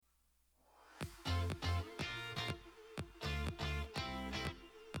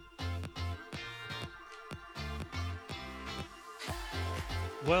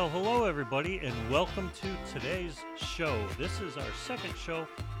Well, hello everybody, and welcome to today's show. This is our second show,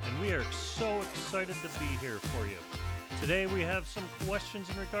 and we are so excited to be here for you. Today we have some questions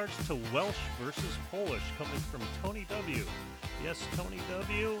in regards to Welsh versus Polish coming from Tony W. Yes, Tony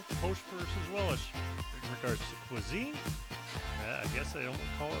W. Polish versus Welsh. In regards to cuisine, I guess they don't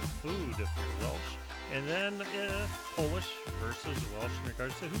call it food if you're Welsh. And then Polish versus Welsh in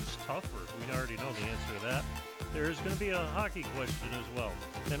regards to who's tougher. We already know the answer to that. There's going to be a hockey question as well.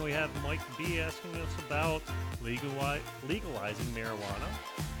 Then we have Mike B asking us about legalizing marijuana.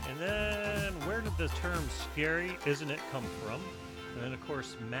 And then where did the term scary isn't it come from? And then, of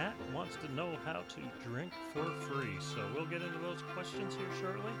course, Matt wants to know how to drink for free. So we'll get into those questions here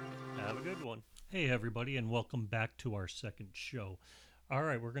shortly. Have a good one. Hey, everybody, and welcome back to our second show. All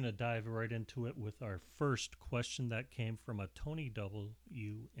right, we're going to dive right into it with our first question that came from a Tony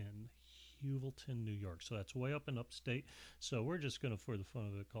W. in Hewelton, New York. So that's way up in upstate. So we're just going to, for the fun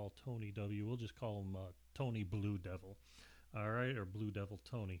of it, call Tony W. We'll just call him Tony Blue Devil. All right, or Blue Devil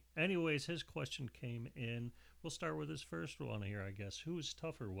Tony. Anyways, his question came in. We'll start with his first one here, I guess. Who is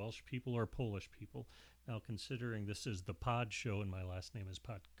tougher, Welsh people or Polish people? Now, considering this is the pod show and my last name is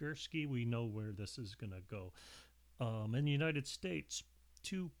Podgurski, we know where this is going to go. In the United States,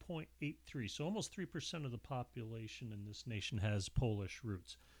 2.83, so almost 3% of the population in this nation has Polish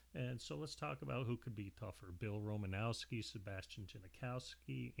roots. And so let's talk about who could be tougher. Bill Romanowski, Sebastian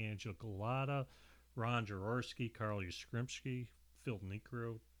Janikowski, Angela Galata, Ron Jaworski, Karl Yastrzemski, Phil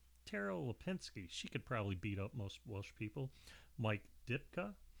Necro, Tara Lipinski. She could probably beat up most Welsh people. Mike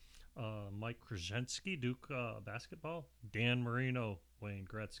Dipka, Mike Krzyzewski, Duke basketball, Dan Marino, Wayne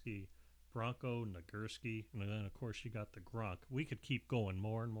Gretzky, Bronco Nagurski, and then of course you got the Gronk. We could keep going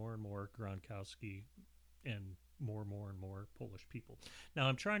more and more and more Gronkowski and more Polish people. Now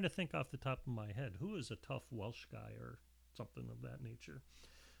I'm trying to think off the top of my head who is a tough Welsh guy or something of that nature.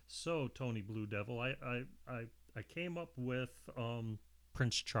 So Tony Blue Devil, I came up with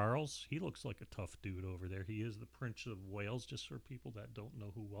Prince Charles. He looks like a tough dude over there. He is the Prince of Wales. Just for people that don't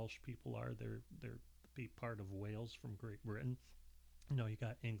know who Welsh people are, they're be part of Wales from Great Britain. No, you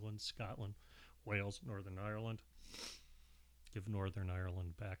got England, Scotland, Wales, Northern Ireland. Give Northern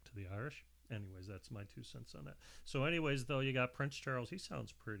Ireland back to the Irish. Anyways, that's my 2 cents on that. So anyways, though, you got Prince Charles. He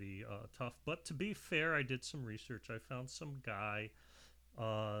sounds pretty tough. But to be fair, I did some research. I found some guy,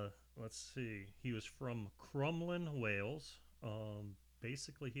 let's see. He was from Crumlin, Wales.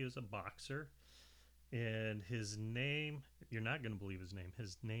 Basically, he was a boxer. And his name, you're not going to believe his name.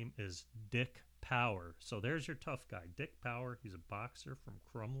 His name is Dick Power. So there's your tough guy, Dick Power. He's a boxer from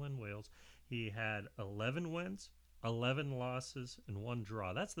Crumlin, Wales. He had 11 wins, 11 losses, and 1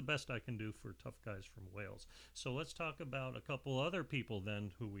 draw. That's the best I can do for tough guys from Wales. So let's talk about a couple other people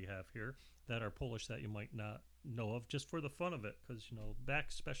then who we have here that are Polish that you might not know of, just for the fun of it, because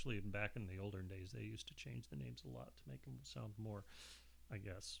especially back in the older days, they used to change the names a lot to make them sound more, I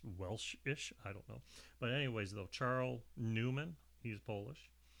guess, Welsh-ish. I don't know. But anyways, though, Charles Newman, he's Polish.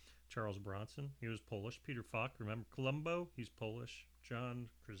 Charles Bronson, he was Polish. Peter Falk, remember Columbo? He's Polish. John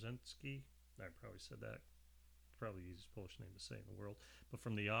Krasinski, I probably said that. Probably the easiest Polish name to say in the world. But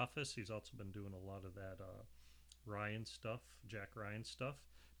from The Office, he's also been doing a lot of that Ryan stuff, Jack Ryan stuff.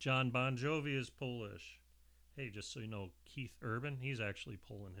 John Bon Jovi is Polish. Hey, just so you know, Keith Urban, he's actually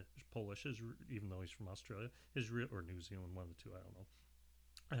Polish, even though he's from Australia. Or New Zealand, one of the two, I don't know.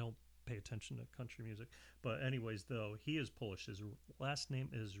 I don't pay attention to country music. But anyways, though, he is Polish. His last name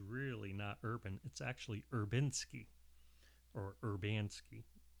is really not Urban. It's actually Urbinski. Or Urbanski.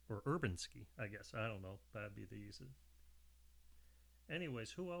 Or Urbanski, I guess. I don't know. That'd be the easiest.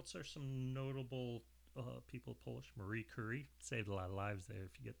 Anyways, who else are some notable people Polish? Marie Curie. Saved a lot of lives there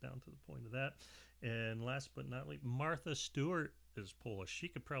if you get down to the point of that. And last but not least, Martha Stewart is Polish. She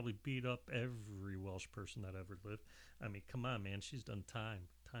could probably beat up every Welsh person that ever lived. I mean, come on, man. She's done time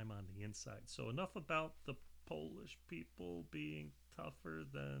on the inside. So enough about the Polish people being tougher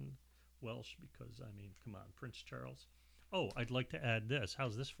than Welsh because, I mean, come on, Prince Charles. Oh, I'd like to add this.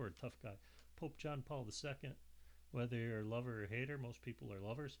 How's this for a tough guy? Pope John Paul II. Whether you're a lover or hater, most people are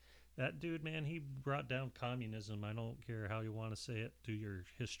lovers. That dude, man, he brought down communism. I don't care how you want to say it. Do your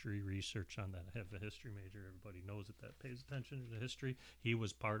history research on that. I have a history major. Everybody knows it that pays attention to history. He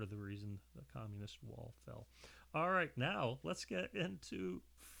was part of the reason the communist wall fell. All right, now let's get into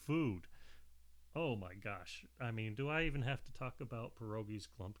food. Oh my gosh. I mean, do I even have to talk about pierogies,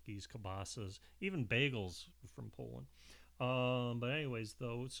 glumpkies, kibasas, even bagels from Poland? But anyways,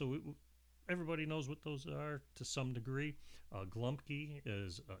 though, everybody knows what those are to some degree. Glumpki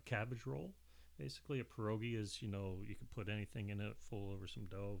is a cabbage roll. Basically, a pierogi is, you could put anything in it, full over some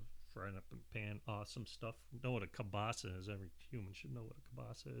dough, fried up in a pan, awesome stuff. Know what a kielbasa is. Every human should know what a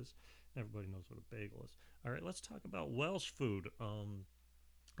kielbasa is. Everybody knows what a bagel is. All right, let's talk about Welsh food.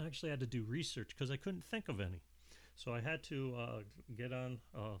 I actually had to do research because I couldn't think of any. So I had to get on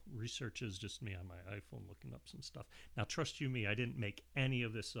research is just me on my iPhone looking up some stuff. Now, trust you me, I didn't make any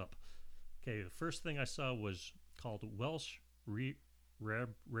of this up. Okay, the first thing I saw was called Welsh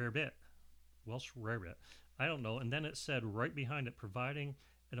rarebit. Welsh rarebit. I don't know. And then it said right behind it, providing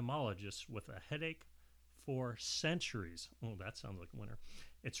etymologists with a headache for centuries. Oh, that sounds like a winner.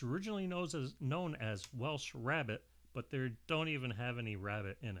 It's originally known as Welsh rabbit, but they don't even have any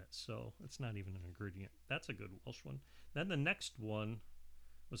rabbit in it, so it's not even an ingredient. That's a good Welsh one. Then the next one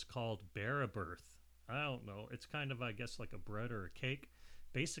was called Barabirth. I don't know. It's kind of, I guess, like a bread or a cake.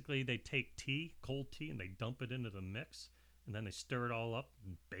 Basically, they take tea, cold tea, and they dump it into the mix, and then they stir it all up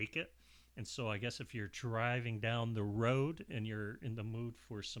and bake it. And so I guess if you're driving down the road and you're in the mood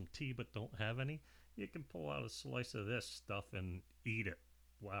for some tea but don't have any, you can pull out a slice of this stuff and eat it.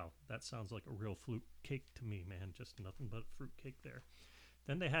 Wow, that sounds like a real fruit cake to me, man. Just nothing but fruit cake there.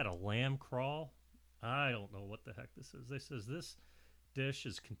 Then they had a lamb crawl. I don't know what the heck this is. They says this dish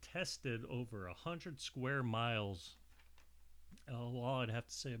is contested over 100 square miles. All I'd have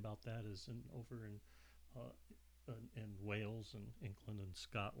to say about that is over in Wales and England and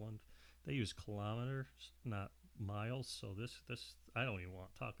Scotland, they use kilometers, not miles. So this I don't even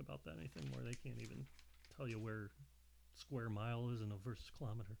want to talk about that anything more. They can't even tell you where square mile is in a versus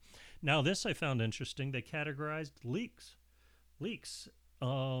kilometer. Now this I found interesting. They categorized leeks. Leeks.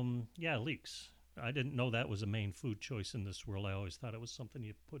 Leeks. I didn't know that was a main food choice in this world. I always thought it was something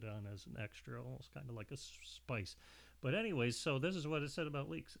you put on as an extra, almost kind of like a spice. But anyways, so this is what it said about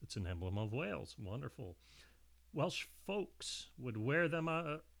leeks. It's an emblem of Wales. Wonderful. Welsh folks would wear them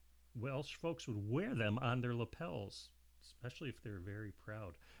on their lapels, especially if they're very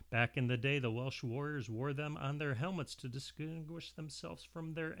proud. Back in the day, the Welsh warriors wore them on their helmets to distinguish themselves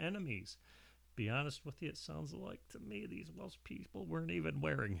from their enemies. Be honest with you, it sounds like to me these Welsh people weren't even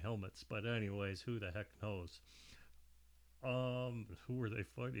wearing helmets. But anyways, who the heck knows? Who were they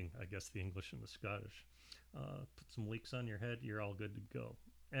fighting? I guess the English and the Scottish. Put some leeks on your head, you're all good to go.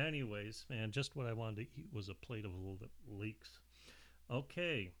 Anyways, man, just what I wanted to eat was a plate of leeks.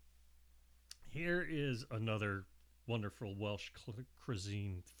 Okay, here is another wonderful Welsh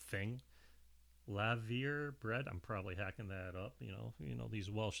cuisine thing. Laver bread. I'm probably hacking that up. You know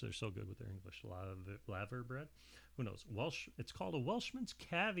these Welsh. They're so good with their English. Laver bread. Who knows? Welsh. It's called a Welshman's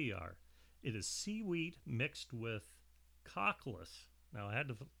caviar. It is seaweed mixed with cockles. Now I had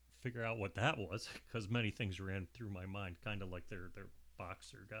to figure out what that was because many things ran through my mind. Kind of like their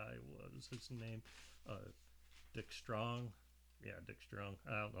boxer guy was his name, Dick Strong. Yeah, Dick Strong.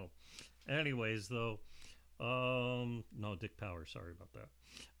 I don't know. Anyways, though. No, Dick Power. Sorry about that.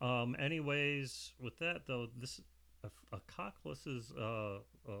 Anyways, with that though, a cockless is a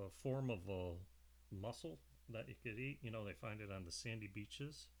form of a mussel that you could eat. They find it on the sandy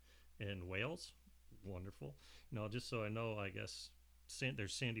beaches in Wales. Wonderful. Just so I know, I guess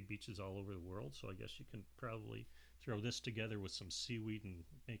there's sandy beaches all over the world. So I guess you can probably throw this together with some seaweed and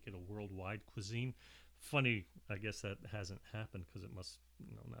make it a worldwide cuisine. Funny, I guess that hasn't happened because it must,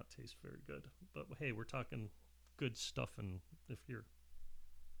 not taste very good. But hey, we're talking good stuff, and if you're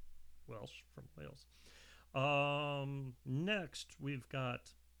Welsh from Wales. Next, we've got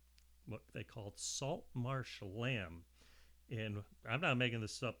what they called salt marsh lamb. And I'm not making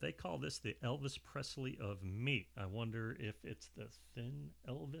this up. They call this the Elvis Presley of meat. I wonder if it's the thin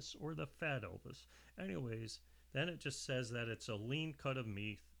Elvis or the fat Elvis. Anyways, then it just says that it's a lean cut of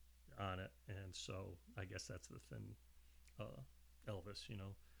meat on it, and so I guess that's the thin Elvis.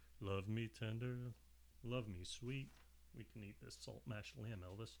 Love me tender, love me sweet. We can eat this salt mashed lamb,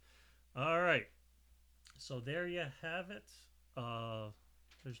 Elvis. All right, so there you have it.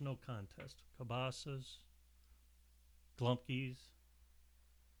 There's no contest. Kielbasas, glumpkies,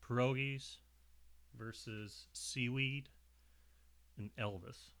 pierogies versus seaweed and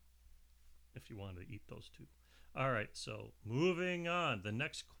Elvis, if you want to eat those two. All right, so moving on. The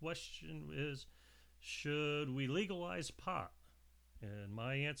next question is, should we legalize pot? And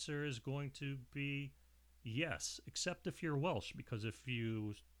my answer is going to be yes, except if you're Welsh, because if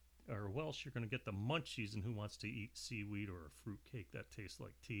you are Welsh, you're going to get the munchies, and who wants to eat seaweed or a fruit cake that tastes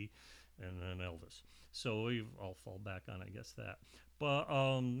like tea, and then Elvis. So I'll fall back on, I guess, that.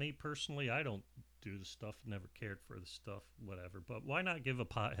 But me personally, I don't do the stuff, never cared for the stuff, whatever. But why not give a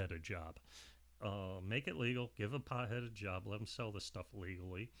pothead a job? Make it legal, give a pothead a job, let them sell this stuff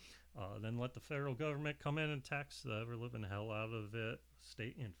legally, then let the federal government come in and tax the ever-living hell out of it,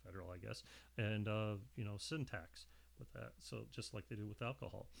 state and federal, I guess, and, sin tax with that, so just like they do with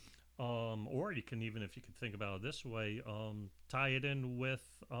alcohol. Or you can even, if you could think about it this way, tie it in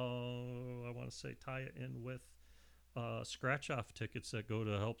with, I want to say, tie it in with scratch off tickets that go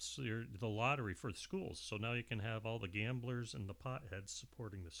to the lottery for the schools. So now you can have all the gamblers and the potheads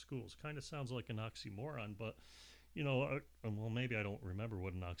supporting the schools. Kind of sounds like an oxymoron, but well, maybe I don't remember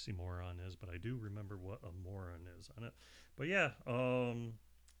what an oxymoron is, but I do remember what a moron is on it. But yeah,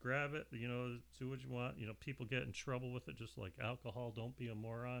 grab it, do what you want. People get in trouble with it, just like alcohol. Don't be a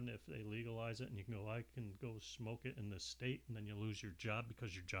moron if they legalize it and you can go, I can go smoke it in this state, and then you lose your job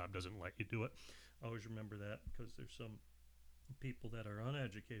because your job doesn't let you do it. Always remember that, because there's some people that are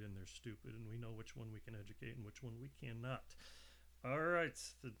uneducated and they're stupid, and we know which one we can educate and which one we cannot. All right,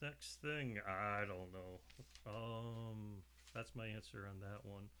 the next thing, I don't know. That's my answer on that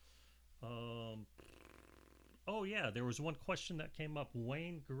one. Um, oh yeah, there was one question that came up: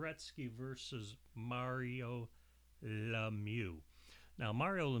 Wayne Gretzky versus Mario Lemieux. Now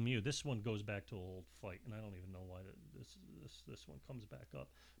Mario Lemieux, this one goes back to an old fight, and I don't even know why this one comes back up.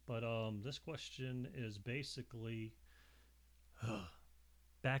 But this question is basically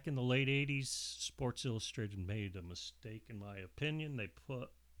back in the late 80s, Sports Illustrated made a mistake, in my opinion. They put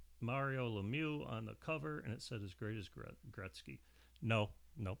Mario Lemieux on the cover, and it said as great as Gretzky. No,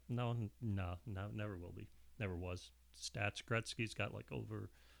 never will be. Never was. Stats, Gretzky's got like over,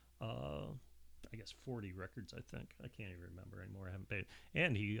 I guess, 40 records, I think. I can't even remember anymore. I haven't paid.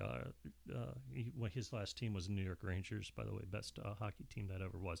 And his last team was the New York Rangers, by the way, best hockey team that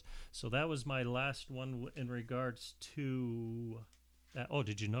ever was. So that was my last one in regards to that. Oh,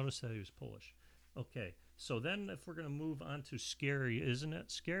 did you notice that he was Polish? Okay, so then if we're going to move on to Scary, isn't it?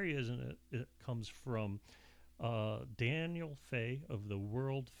 Scary, isn't it? It comes from Daniel Fay of the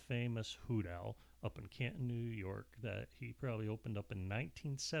world famous Hoot Owl up in Canton, New York, that he probably opened up in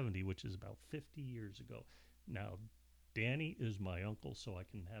 1970, which is about 50 years ago. Now, Danny is my uncle, so I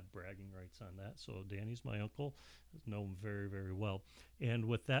can have bragging rights on that. So Danny's my uncle. I know him very, very well. And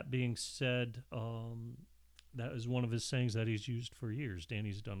with that being said, that is one of his sayings that he's used for years.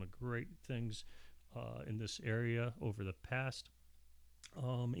 Danny's done great things in this area over the past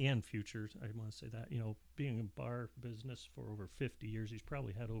and future. I want to say that, being in bar business for over 50 years, he's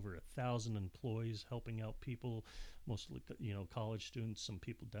probably had over 1,000 employees helping out people, mostly, college students, some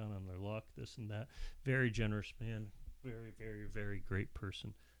people down on their luck, this and that. Very generous man, very, very, very great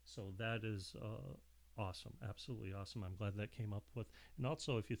person. So that is awesome, absolutely awesome. I'm glad that came up with. And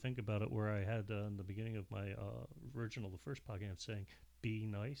also, if you think about it, where I had in the beginning of my the first podcast, saying be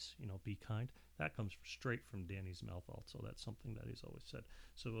nice, be kind. That comes straight from Danny's mouth also. That's something that he's always said.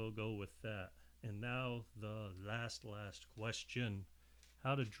 So we'll go with that. And now the last question: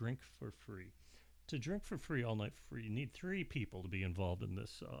 how to drink for free. To drink for free all night for free, you need 3 people to be involved in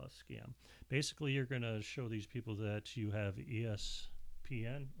this scam. Basically, you're going to show these people that you have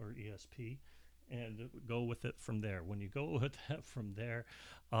ESPN or ESP, and go with it from there. When you go with that from there,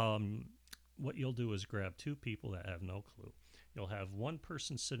 what you'll do is grab 2 people that have no clue. You'll have one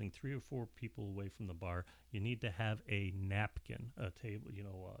person sitting 3 or 4 people away from the bar. You need to have a napkin, a table,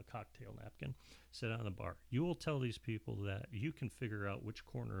 a cocktail napkin, sit on the bar. You will tell these people that you can figure out which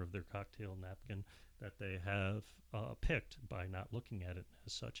corner of their cocktail napkin that they have picked by not looking at it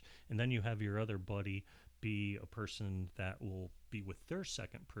as such. And then you have your other buddy be a person that will be with their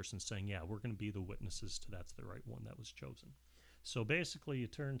second person saying, yeah, we're going to be the witnesses to that's the right one that was chosen. So basically, you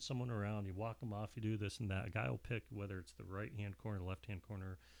turn someone around, you walk them off, you do this and that. A guy will pick whether it's the right-hand corner, left-hand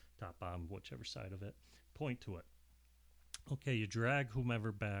corner, top, bottom, whichever side of it. Point to it. Okay, you drag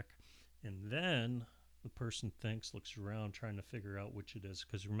whomever back, and then the person looks around, trying to figure out which it is.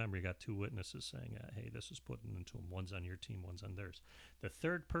 Because remember, you got 2 witnesses saying, hey, this was put into them. One's on your team, one's on theirs. The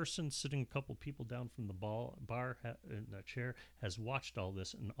third person, sitting a couple people down from the bar in a chair, has watched all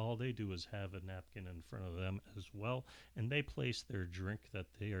this, and all they do is have a napkin in front of them as well, and they place their drink that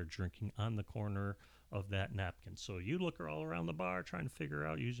they are drinking on the corner of that napkin. So you look all around the bar trying to figure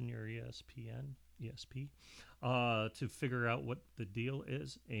out, using your ESP, to figure out what the deal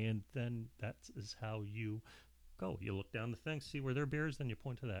is, and then that is how you go. You look down the thing, see where their beer is, then you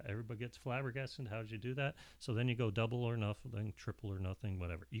point to that. Everybody gets flabbergasted. How did you do that? So then you go double or nothing, triple or nothing,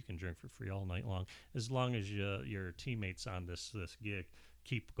 whatever. You can drink for free all night long, as long as your teammates on this gig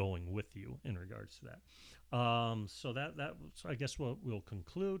keep going with you in regards to that. So that I guess what we'll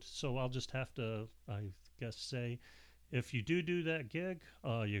conclude. So I'll just have to, I guess, say, if you do that gig,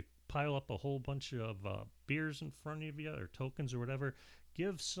 you pile up a whole bunch of beers in front of you, or tokens or whatever.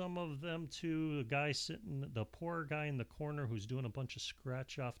 Give some of them to the poor guy in the corner who's doing a bunch of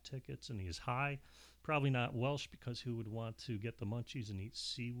scratch-off tickets, and he's high. Probably not Welsh, because who would want to get the munchies and eat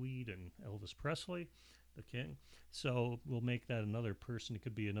seaweed and Elvis Presley? the king. So we'll make that another person. It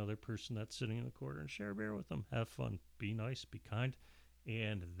could be another person that's sitting in the corner, and share a beer with them. Have fun. Be nice. Be kind.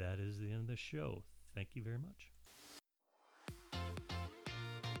 And that is the end of the show. Thank you very much.